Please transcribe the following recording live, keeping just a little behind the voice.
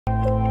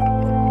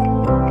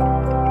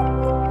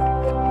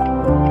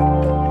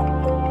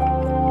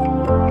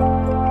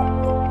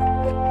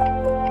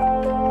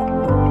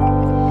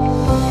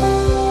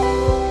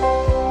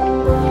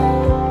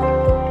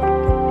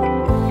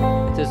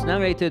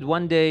narrated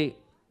one day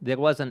there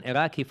was an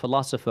Iraqi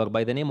philosopher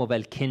by the name of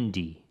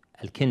Al-Kindi.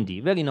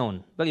 Al-Kindi, very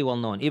known, very well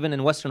known. Even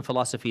in Western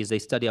philosophies, they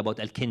study about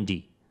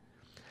Al-Kindi.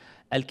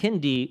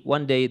 Al-Kindi,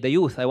 one day, the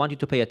youth, I want you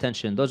to pay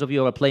attention. Those of you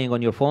who are playing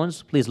on your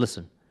phones, please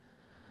listen.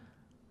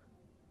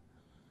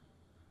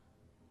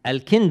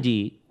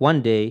 Al-Kindi,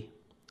 one day,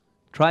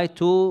 tried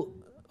to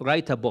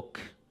write a book.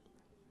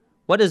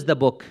 What is the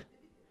book?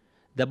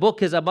 The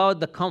book is about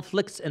the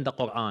conflicts in the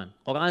Quran.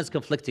 Quran is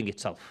conflicting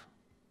itself.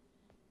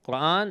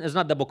 Quran is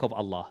not the book of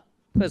Allah.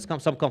 There's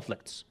some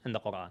conflicts in the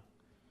Quran.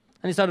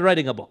 And he started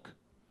writing a book.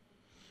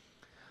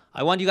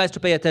 I want you guys to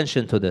pay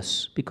attention to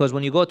this, because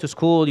when you go to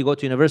school, you go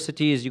to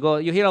universities,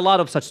 you hear a lot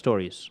of such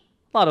stories,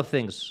 a lot of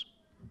things.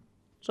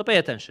 So pay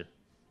attention.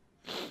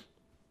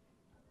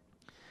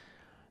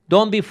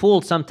 Don't be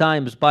fooled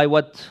sometimes by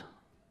what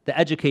the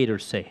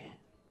educators say.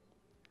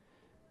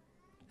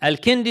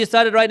 Al-Kindi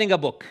started writing a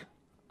book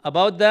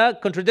about the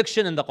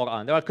contradiction in the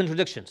Quran. There are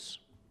contradictions.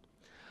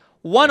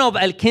 One of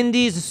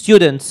Al-Kindi's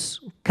students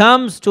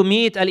comes to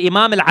meet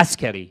Al-Imam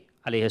Al-Askari,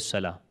 alayhi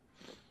salam.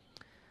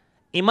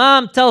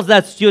 Imam tells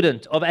that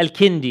student of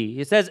Al-Kindi,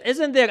 he says,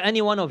 isn't there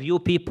any one of you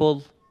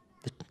people,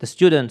 the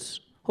students,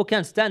 who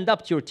can stand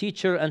up to your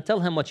teacher and tell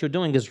him what you're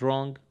doing is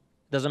wrong?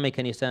 Doesn't make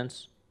any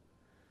sense.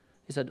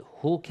 He said,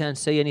 who can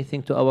say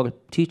anything to our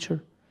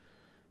teacher?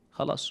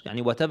 Khalas,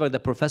 yani whatever the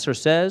professor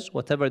says,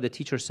 whatever the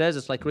teacher says,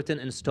 it's like written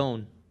in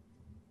stone.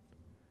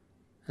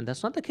 And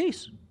that's not the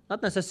case,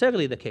 not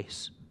necessarily the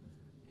case.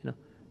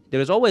 There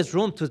is always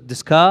room to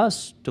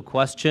discuss, to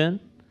question.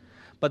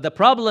 But the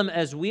problem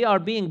is we are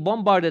being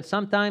bombarded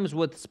sometimes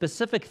with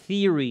specific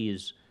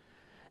theories.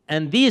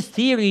 And these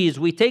theories,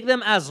 we take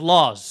them as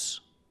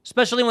laws,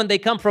 especially when they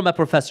come from a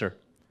professor.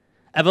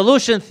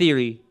 Evolution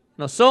theory.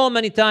 So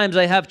many times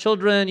I have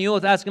children,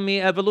 youth asking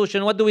me,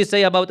 evolution, what do we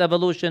say about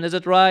evolution? Is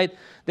it right?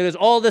 There is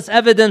all this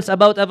evidence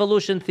about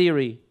evolution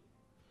theory.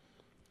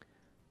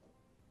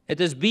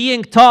 It is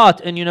being taught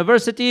in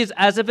universities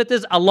as if it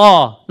is a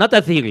law, not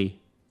a theory.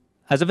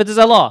 As if it is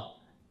a law.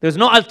 There's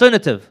no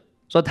alternative.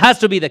 So it has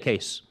to be the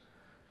case.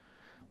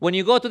 When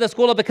you go to the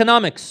School of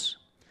Economics,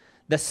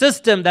 the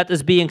system that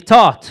is being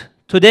taught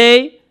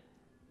today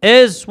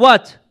is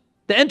what?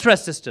 The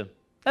interest system.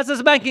 That's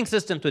the banking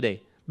system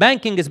today.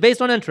 Banking is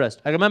based on interest.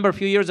 I remember a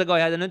few years ago I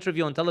had an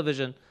interview on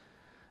television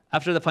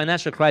after the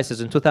financial crisis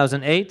in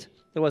 2008.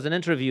 There was an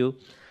interview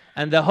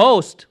and the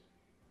host,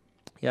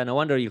 yeah, no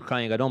wonder you're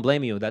crying. I don't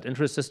blame you. That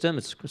interest system,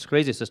 it's a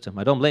crazy system.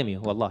 I don't blame you.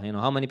 Wallah,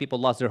 how many people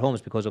lost their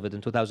homes because of it in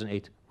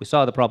 2008? We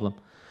saw the problem.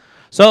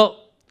 So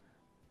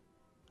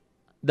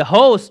the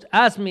host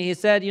asked me, he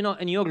said,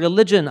 in your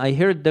religion, I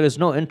heard there is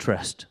no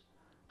interest.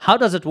 How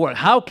does it work?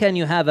 How can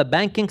you have a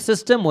banking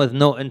system with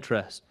no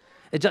interest?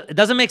 It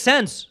doesn't make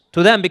sense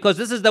to them because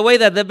this is the way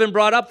that they've been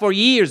brought up for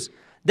years,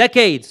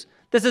 decades.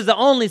 This is the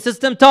only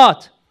system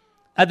taught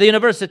at the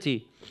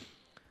university.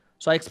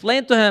 So I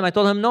explained to him, I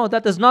told him, no,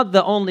 that is not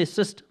the only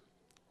system.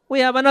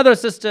 We have another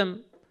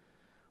system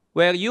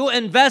where you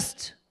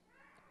invest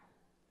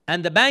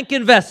and the bank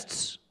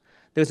invests.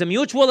 There's a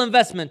mutual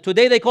investment.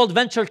 Today they call it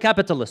venture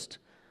capitalist.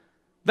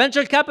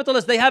 Venture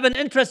capitalists, they have an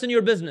interest in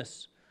your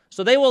business.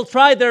 So they will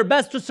try their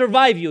best to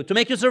survive you, to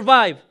make you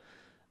survive.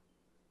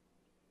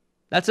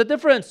 That's the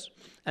difference.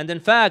 And in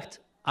fact,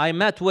 I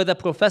met with a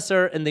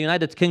professor in the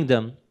United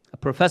Kingdom, a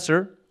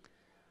professor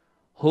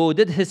who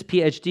did his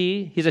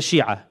PhD, he's a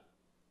Shia.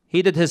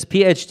 He did his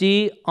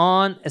PhD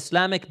on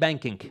Islamic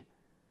banking.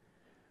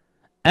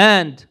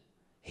 And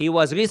he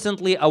was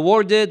recently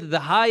awarded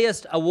the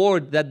highest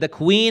award that the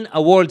Queen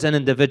awards an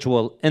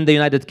individual in the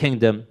United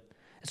Kingdom.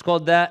 It's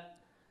called the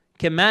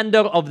Commander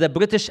of the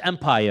British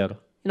Empire.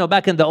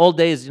 Back in the old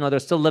days, they're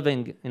still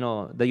living,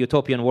 the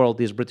utopian world,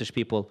 these British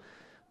people.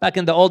 Back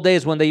in the old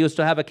days when they used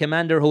to have a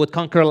commander who would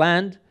conquer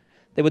land,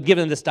 they would give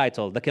him this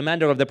title, the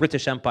Commander of the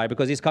British Empire,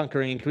 because he's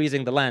conquering,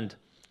 increasing the land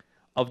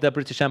of the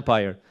British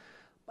Empire.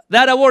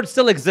 That award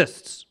still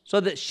exists. So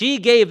that she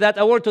gave that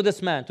award to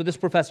this man, to this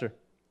professor.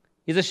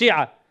 He's a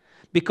Shia.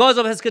 Because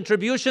of his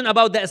contribution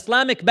about the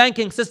Islamic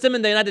banking system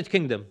in the United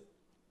Kingdom.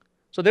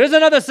 So there is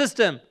another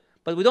system,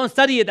 but we don't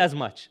study it as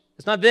much.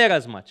 It's not there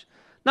as much.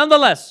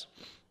 Nonetheless,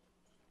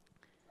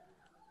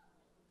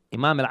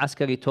 Imam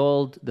Al-Askari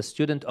told the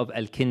student of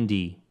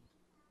Al-Kindi,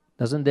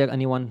 doesn't there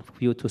anyone for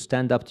you to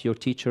stand up to your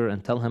teacher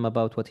and tell him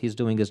about what he's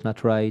doing is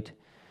not right?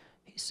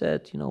 He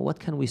said, what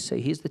can we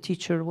say? He's the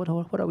teacher. What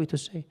are we to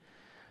say?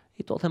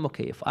 He told him,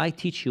 okay, if I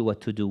teach you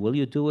what to do, will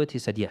you do it? He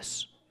said,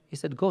 yes. He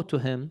said, go to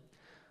him.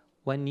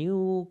 When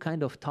you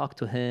kind of talk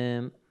to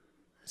him,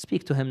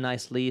 speak to him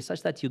nicely,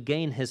 such that you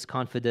gain his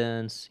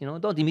confidence.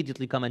 Don't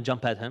immediately come and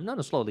jump at him. No,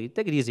 slowly.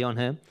 Take it easy on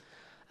him.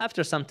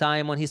 After some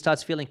time, when he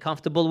starts feeling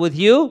comfortable with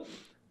you,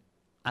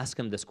 ask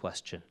him this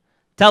question.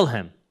 Tell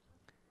him,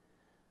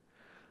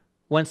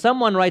 when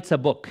someone writes a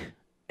book,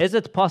 is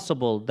it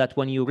possible that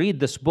when you read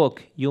this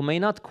book, you may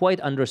not quite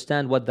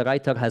understand what the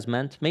writer has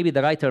meant? Maybe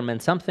the writer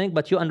meant something,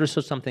 but you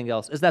understood something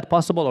else. Is that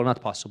possible or not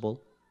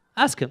possible?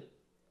 Ask him.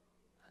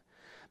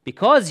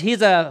 Because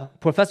he's a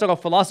professor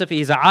of philosophy,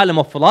 he's an alim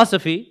of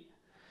philosophy,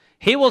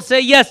 he will say,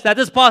 yes, that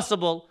is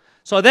possible.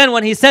 So then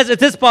when he says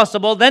it is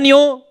possible, then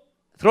you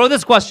throw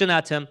this question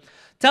at him.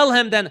 Tell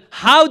him then,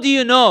 how do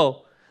you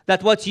know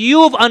that what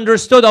you've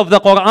understood of the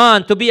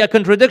Quran to be a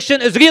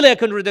contradiction is really a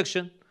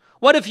contradiction?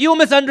 What if you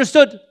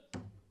misunderstood?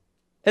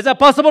 Is that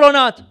possible or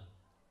not?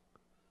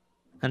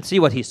 And see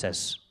what he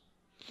says.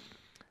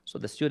 So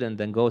the student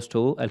then goes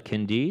to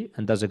Al-Kindi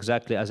and does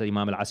exactly as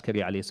Imam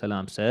Al-Askari alayhi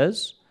salam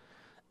says.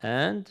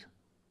 And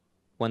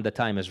when the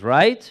time is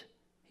right,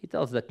 he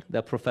tells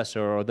the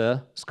professor or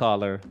the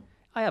scholar,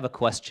 I have a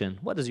question.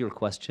 What is your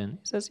question?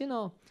 He says,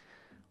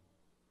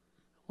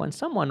 when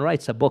someone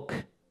writes a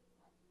book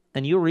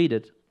and you read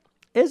it,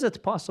 is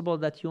it possible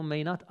that you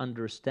may not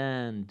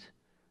understand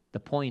the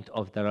point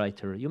of the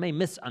writer? You may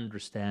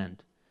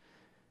misunderstand.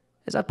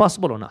 Is that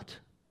possible or not?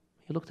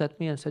 He looked at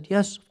me and said,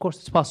 yes, of course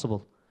it's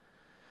possible.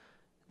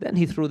 Then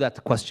he threw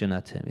that question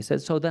at him. He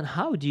said, so then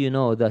how do you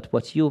know that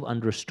what you've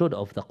understood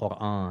of the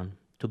Quran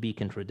to be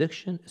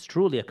contradiction is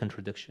truly a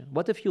contradiction?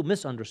 What if you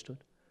misunderstood?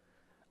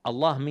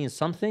 Allah means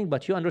something,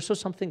 but you understood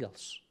something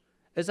else.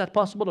 Is that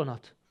possible or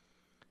not?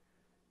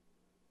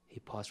 He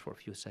paused for a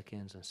few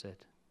seconds and said,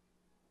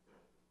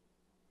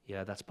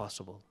 yeah, that's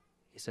possible.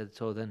 He said,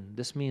 so then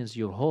this means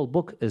your whole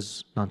book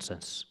is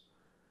nonsense.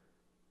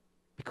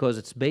 Because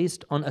it's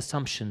based on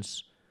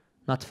assumptions,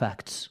 not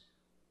facts.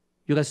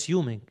 You're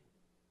assuming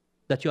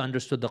that you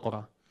understood the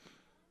Quran.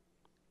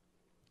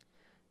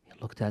 He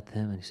looked at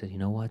him and he said, you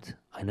know what?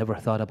 I never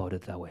thought about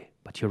it that way,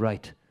 but you're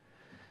right.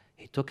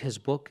 He took his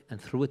book and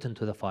threw it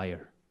into the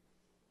fire.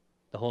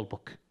 The whole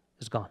book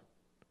is gone.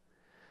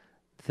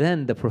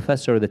 Then the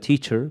professor, the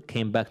teacher,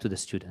 came back to the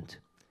student.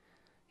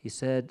 He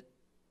said,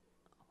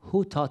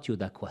 who taught you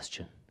that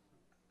question?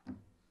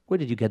 Where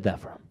did you get that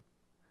from?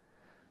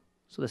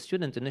 So the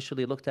student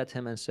initially looked at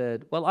him and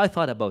said, well, I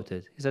thought about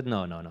it. He said,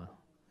 no.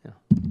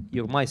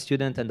 You're my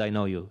student and I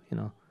know you.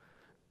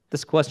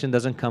 This question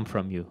doesn't come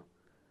from you.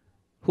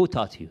 Who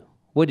taught you?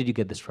 Where did you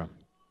get this from?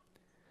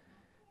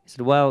 He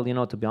said, well,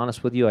 to be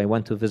honest with you, I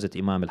went to visit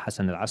Imam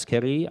Hassan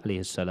Askari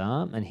alayhi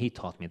salam, and he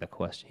taught me the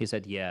question. He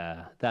said,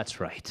 yeah, that's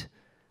right.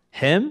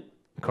 Him?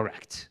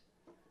 Correct.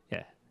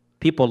 Yeah.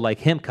 People like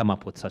him come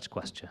up with such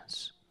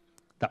questions.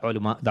 The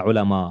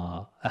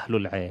ulama,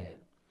 ahlul ilm.